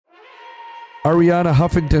Ariana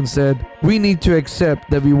Huffington said, "We need to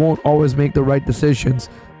accept that we won't always make the right decisions,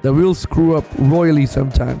 that we'll screw up royally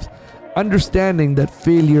sometimes. Understanding that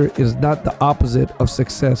failure is not the opposite of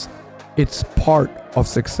success, it's part of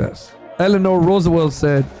success." Eleanor Roosevelt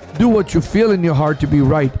said, "Do what you feel in your heart to be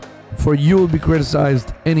right, for you will be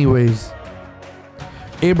criticized anyways."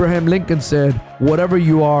 Abraham Lincoln said, "Whatever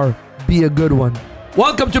you are, be a good one."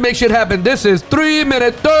 Welcome to Make Shit Happen. This is 3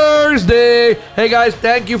 Minute Thursday. Hey guys,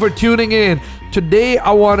 thank you for tuning in. Today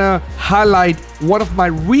I want to highlight one of my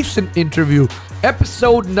recent interview,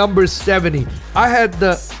 episode number 70. I had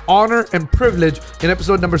the honor and privilege in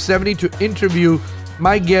episode number 70 to interview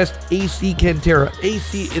my guest, AC Cantera.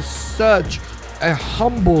 AC is such a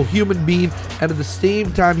humble human being, and at the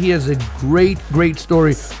same time, he has a great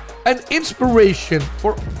story. An inspiration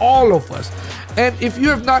for all of us. And if you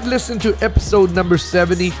have not listened to episode number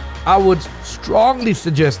 70, I would strongly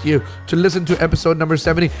suggest you to listen to episode number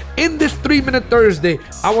 70. In this 3 Minute Thursday,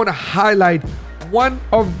 I want to highlight one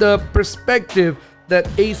of the perspective that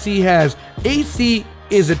AC has. AC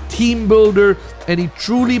is a team builder, and he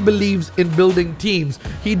truly believes in building teams.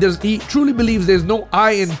 He truly believes there's no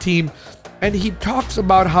I in team, and he talks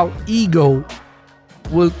about how ego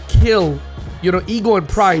will kill, ego and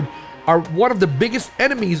pride are one of the biggest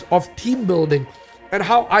enemies of team building, and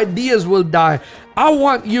how ideas will die. I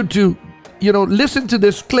want you to, listen to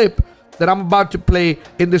this clip that I'm about to play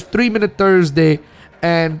in this 3 Minute Thursday,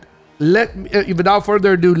 and without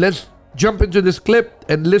further ado, let's jump into this clip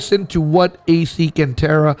and listen to what AC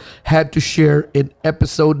Cantera had to share in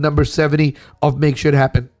episode number 70 of Make Shit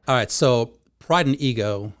Happen. All right, so pride and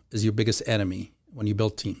ego is your biggest enemy when you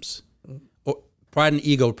build teams. Or pride and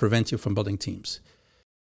ego prevent you from building teams.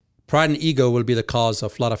 Pride and ego will be the cause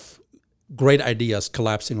of a lot of great ideas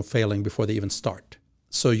collapsing or failing before they even start.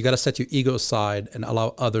 So you got to set your ego aside and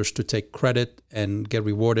allow others to take credit and get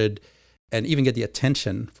rewarded and even get the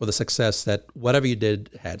attention for the success that whatever you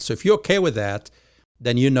did had. So if you're okay with that,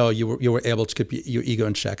 then you were able to keep your ego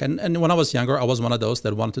in check. And when I was younger, I was one of those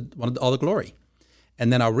that wanted all the glory.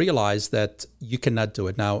 And then I realized that you cannot do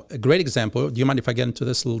it. Now, a great example, do you mind if I get into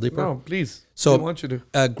this a little deeper? No, please. So I want you to.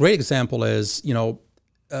 A great example is,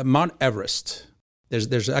 Mount Everest.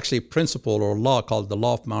 There's actually a principle or law called the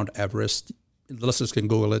law of Mount Everest. The listeners can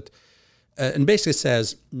Google it. And basically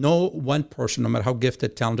says no one person, no matter how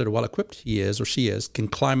gifted, talented, or well-equipped he is or she is, can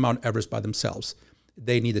climb Mount Everest by themselves.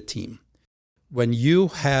 They need a team. When you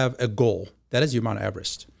have a goal, that is your Mount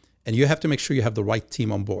Everest, and you have to make sure you have the right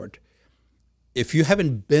team on board. If you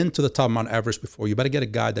haven't been to the top of Mount Everest before, you better get a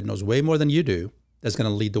guy that knows way more than you do that's going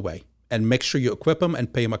to lead the way, and make sure you equip him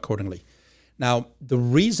and pay him accordingly. Now, the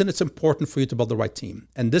reason it's important for you to build the right team,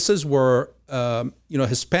 and this is where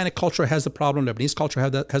Hispanic culture has the problem, Lebanese culture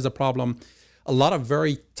has the problem. A lot of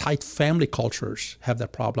very tight family cultures have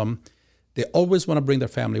that problem. They always want to bring their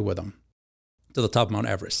family with them to the top of Mount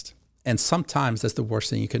Everest. And sometimes that's the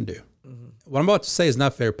worst thing you can do. Mm-hmm. What I'm about to say is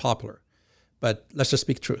not very popular, but let's just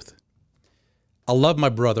speak truth. I love my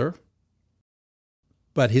brother,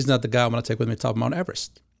 but he's not the guy I want to take with me to the top of Mount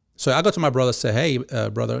Everest. So I go to my brother and say, "Hey,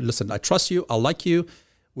 brother, listen, I trust you. I like you.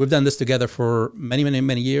 We've done this together for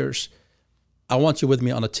many years. I want you with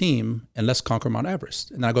me on a team, and let's conquer Mount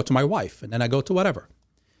Everest." And then I go to my wife, and then I go to whatever.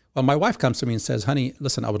 Well, my wife comes to me and says, "Honey,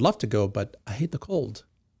 listen, I would love to go, but I hate the cold."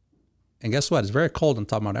 And guess what? It's very cold on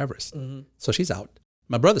top of Mount Everest. Mm-hmm. So she's out.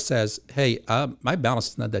 My brother says, "Hey, my balance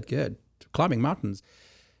is not that good. Climbing mountains,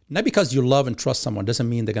 not because you love and trust someone doesn't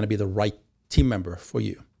mean they're going to be the right team member for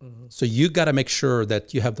you." Mm-hmm. So you got to make sure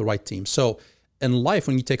that you have the right team. So in life,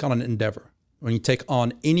 when you take on an endeavor, when you take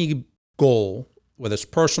on any goal, whether it's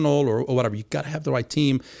personal or whatever, you got to have the right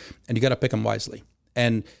team, and you got to pick them wisely.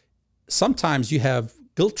 And sometimes you have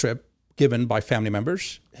guilt trip given by family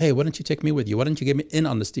members. "Hey, why don't you take me with you? Why don't you get me in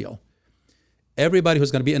on this deal?" Everybody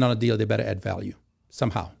who's going to be in on a deal, they better add value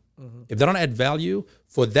somehow. Mm-hmm. If they don't add value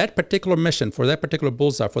for that particular mission, for that particular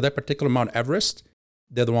bullseye, for that particular Mount Everest,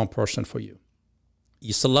 they're the wrong person for you.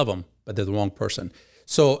 You still love them, but they're the wrong person.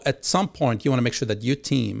 So at some point, you want to make sure that your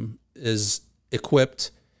team is equipped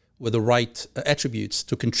with the right attributes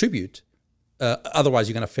to contribute. Otherwise,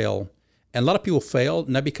 you're going to fail. And a lot of people fail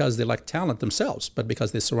not because they lack talent themselves, but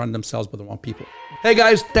because they surround themselves with the wrong people. Hey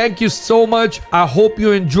guys, thank you so much. I hope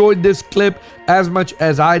you enjoyed this clip as much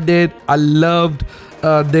as I did. I loved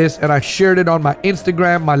this, and I shared it on my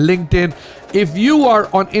Instagram, my LinkedIn. If you are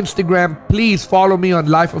on Instagram, please follow me on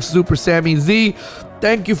Life of Super Sammy Z.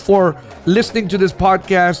 Thank you for listening to this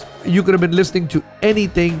podcast. You could have been listening to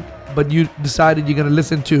anything, but you decided you're going to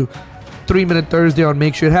listen to 3 Minute Thursday on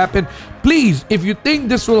Make Shit Happen. Please, if you think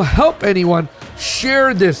this will help anyone,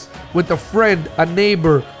 share this with a friend, a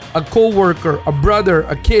neighbor, a co-worker, a brother,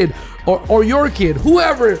 a kid. or your kid,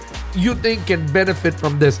 whoever you think can benefit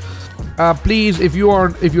from this. Please, if you're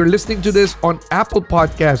listening to this on Apple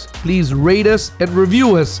Podcasts, please rate us and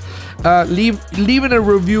review us. Leaving a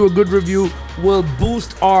review, a good review, will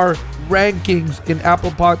boost our rankings in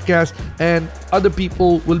Apple Podcasts, and other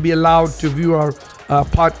people will be allowed to view our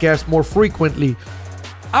podcast more frequently.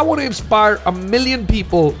 I want to inspire 1 million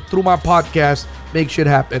people through my podcast. Make shit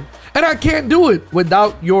happen, and I can't do it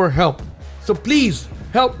without your help. So please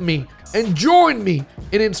help me and join me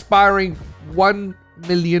in inspiring 1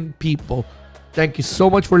 million people. Thank you so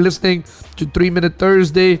much for listening to 3 Minute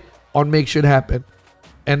Thursday on Make Shit Happen.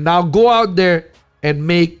 And now go out there and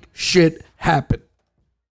make shit happen.